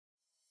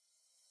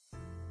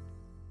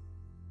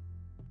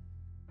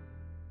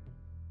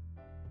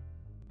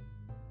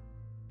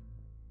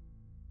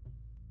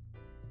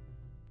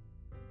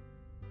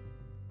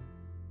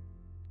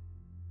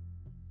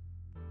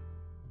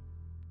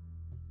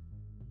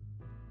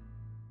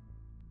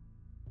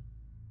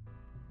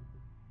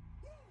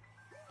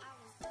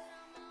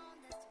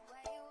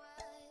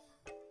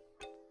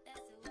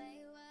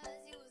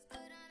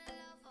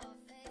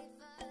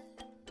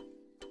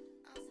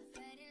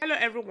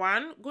Hello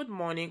everyone, good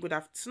morning, good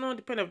afternoon,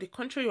 depending on the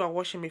country you are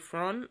watching me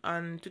from.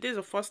 And today is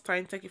the first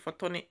time. Thank you for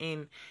tuning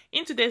in.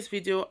 In today's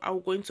video,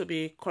 I'm going to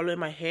be coloring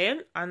my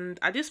hair, and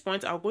at this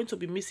point I'm going to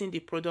be mixing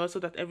the product so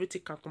that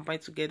everything can combine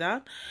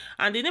together.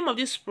 And the name of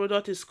this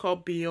product is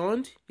called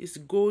Beyond. It's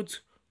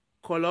Gold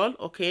Color,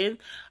 okay,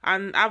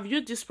 and I've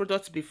used this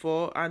product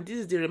before, and this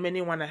is the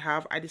remaining one I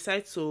have. I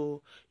decided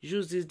to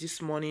use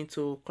this morning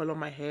to color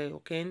my hair,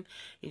 okay.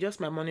 It's just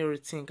my morning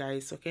routine,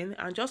 guys, okay.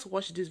 And just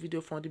watch this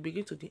video from the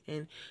beginning to the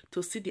end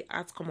to see the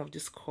outcome of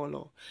this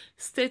color.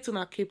 Stay tuned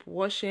and keep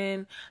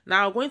watching.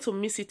 Now I'm going to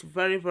mix it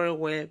very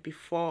well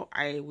before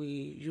I will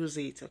use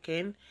it,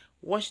 okay.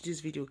 Watch this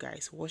video,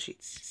 guys, watch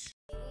it.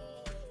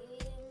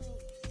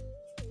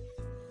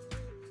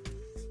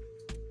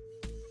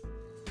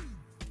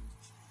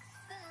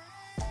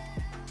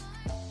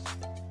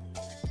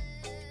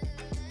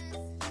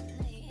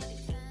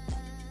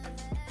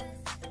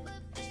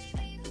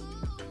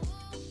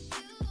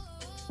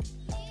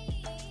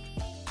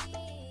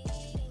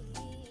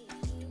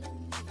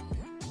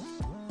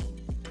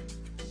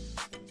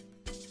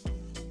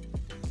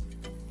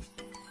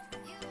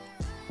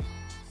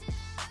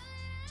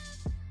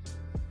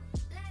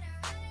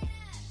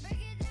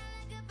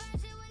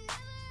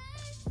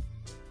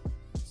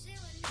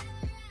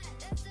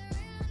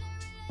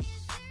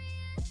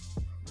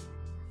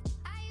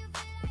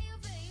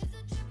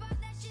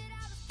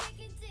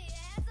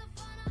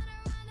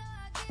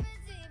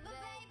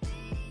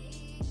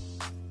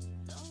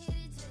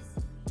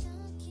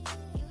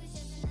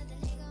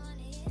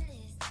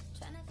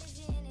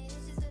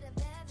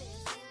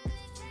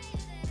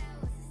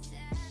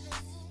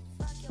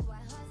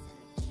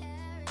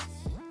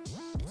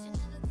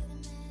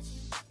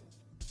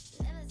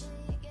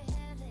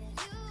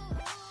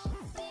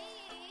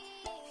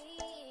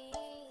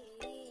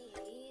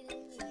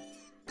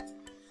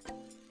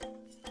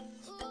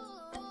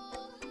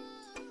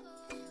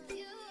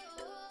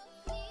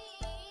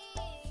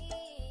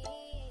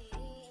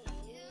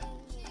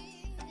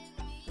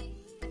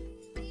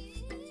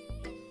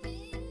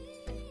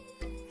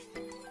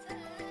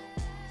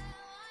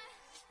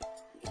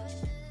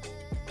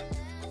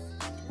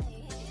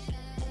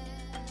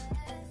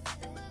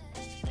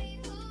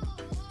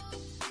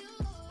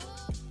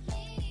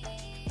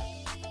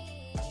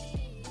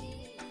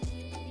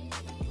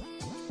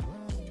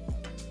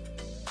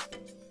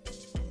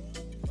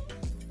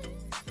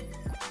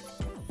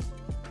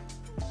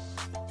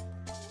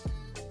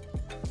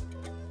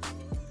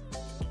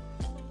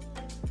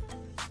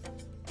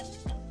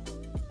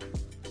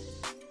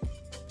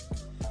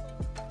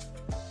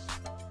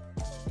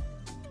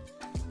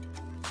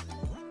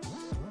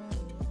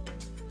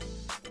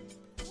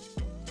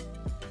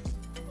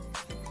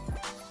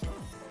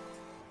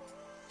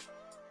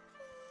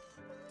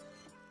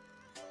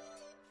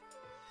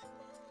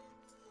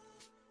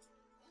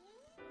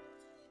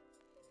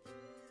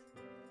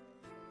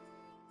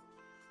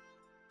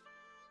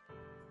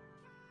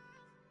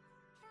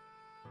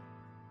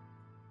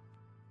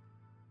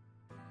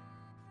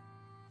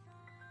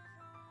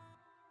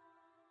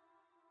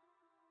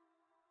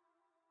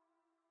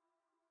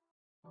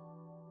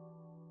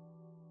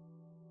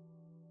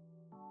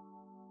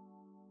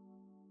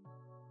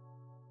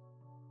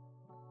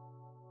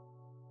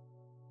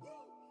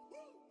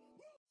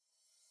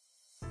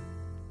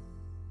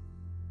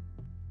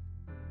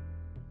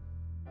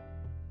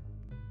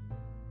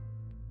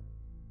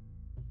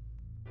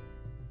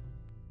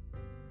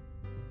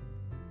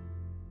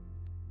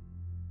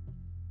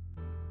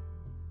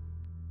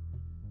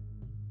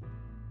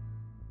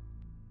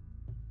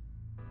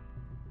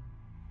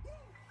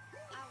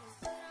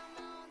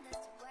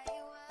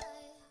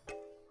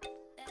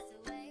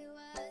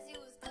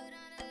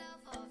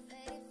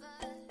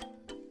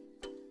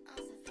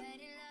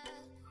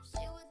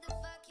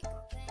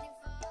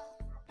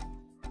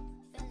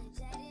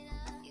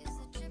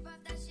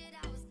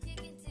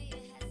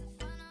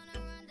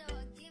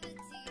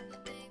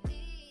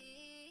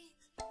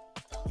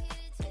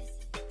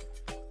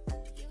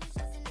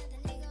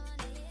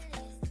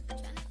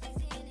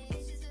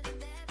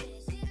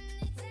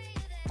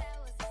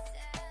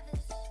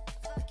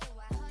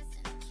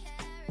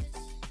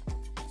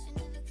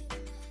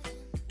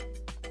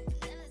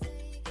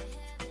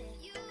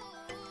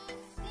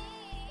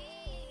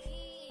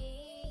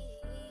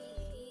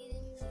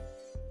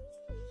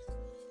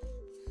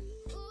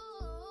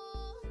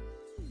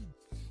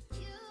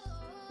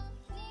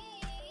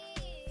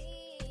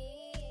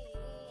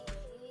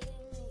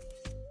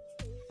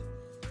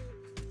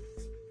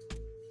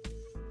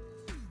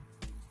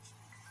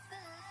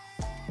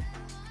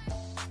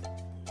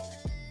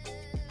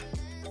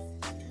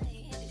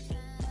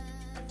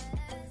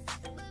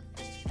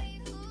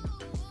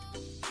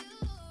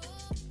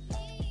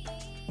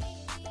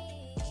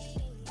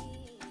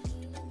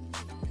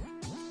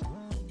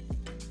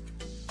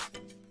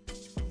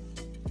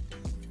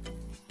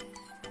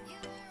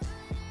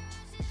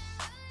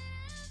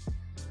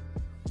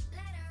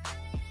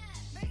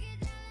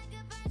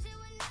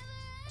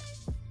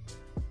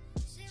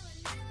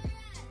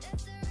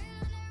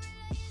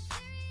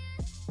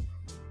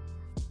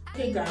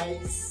 Okay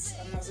guys,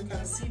 and as you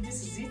can see,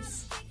 this is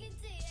it.